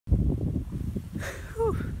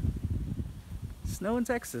Snow in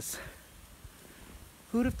Texas.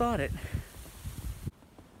 Who'd have thought it?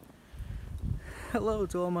 Hello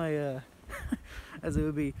to all my, as it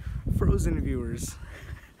would be, Frozen viewers.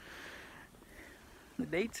 The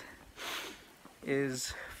date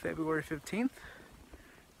is February 15th,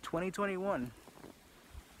 2021.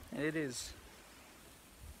 And it is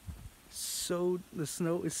the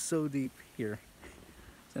snow is so deep here.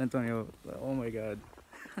 San Antonio, oh my god,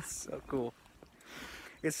 that's so cool.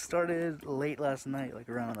 It started late last night, like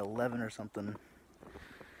around 11 or something.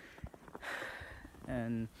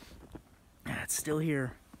 And it's still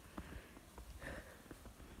here.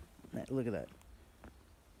 Look at that.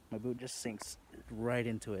 My boot just sinks right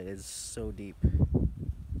into it. It's so deep.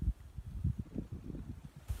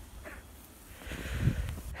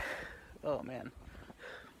 Oh man.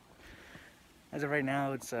 As of right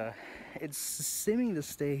now, it's seeming to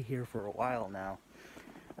stay here for a while now.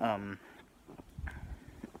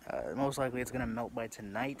 Most likely it's gonna melt by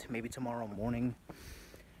tonight, maybe tomorrow morning.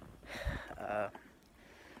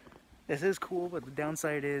 This is cool, but the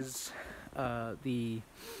downside is the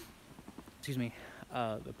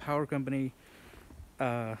power company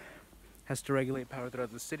has to regulate power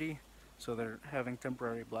throughout the city, so they're having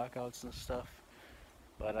temporary blackouts and stuff.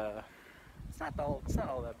 But it's not all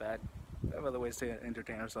that bad. We have other ways to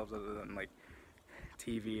entertain ourselves other than like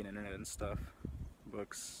TV and internet and stuff,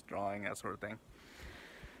 books, drawing, that sort of thing.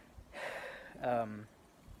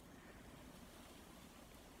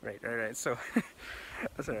 Right. So,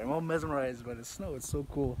 sorry, I'm all mesmerized by the snow. It's so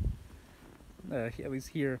cool. At least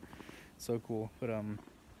here, it's so cool. But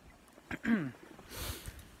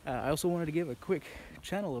I also wanted to give a quick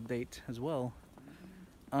channel update as well.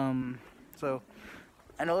 So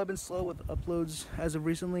I know I've been slow with uploads as of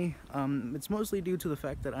recently. It's mostly due to the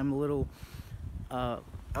fact that I'm a little, I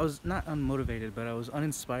was not unmotivated, but I was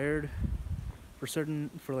uninspired for certain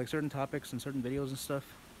topics and certain videos and stuff.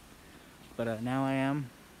 But now I am.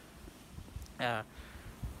 I'm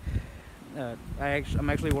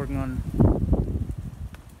actually working on.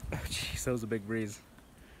 Oh, jeez, that was a big breeze.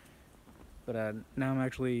 But now I'm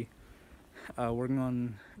actually working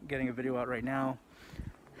on getting a video out right now,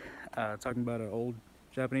 talking about an old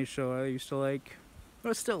Japanese show I used to like,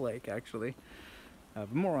 or still like actually.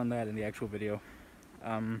 But more on that in the actual video.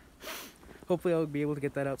 Hopefully I'll be able to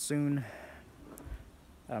get that out soon.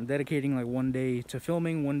 I'm dedicating like one day to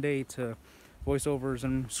filming, one day to voiceovers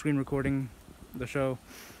and screen recording the show,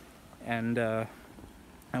 and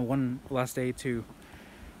one last day to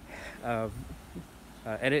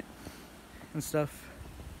edit and stuff.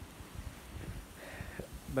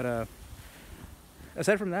 But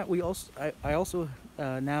aside from that, I also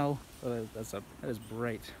now that is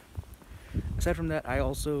bright. Aside from that, I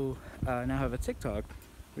also now have a TikTok,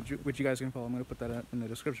 which you guys can follow. I'm gonna put that in the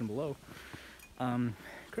description below.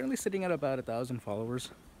 Currently sitting at about 1,000 followers.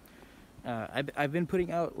 I've been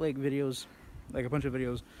putting out like videos, like a bunch of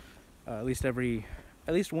videos, at least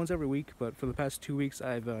once every week. But for the past 2 weeks,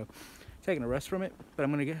 I've taken a rest from it. But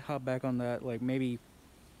I'm gonna hop back on that, like maybe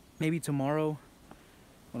tomorrow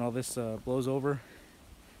when all this blows over,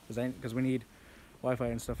 because we need Wi-Fi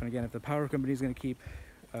and stuff. And again, if the power company is gonna keep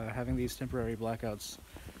having these temporary blackouts,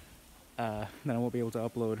 then I won't be able to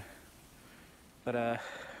upload. But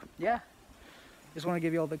yeah, just want to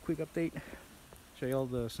give you all that quick update, show you all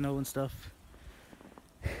the snow and stuff.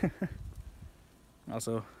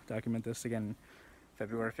 Also document this again.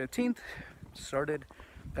 February 15th started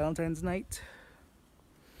Valentine's night.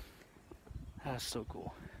 That's so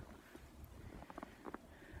cool.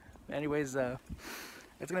 Anyways, that's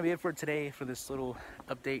gonna be it for today for this little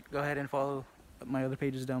update. Go ahead and follow my other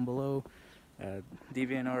pages down below,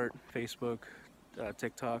 DeviantArt, Facebook,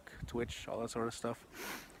 TikTok, Twitch, all that sort of stuff.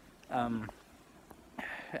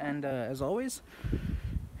 And as always,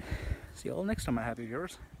 see you all next time, my happy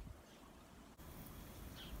viewers.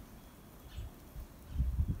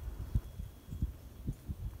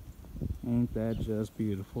 Ain't that just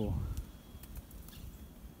beautiful?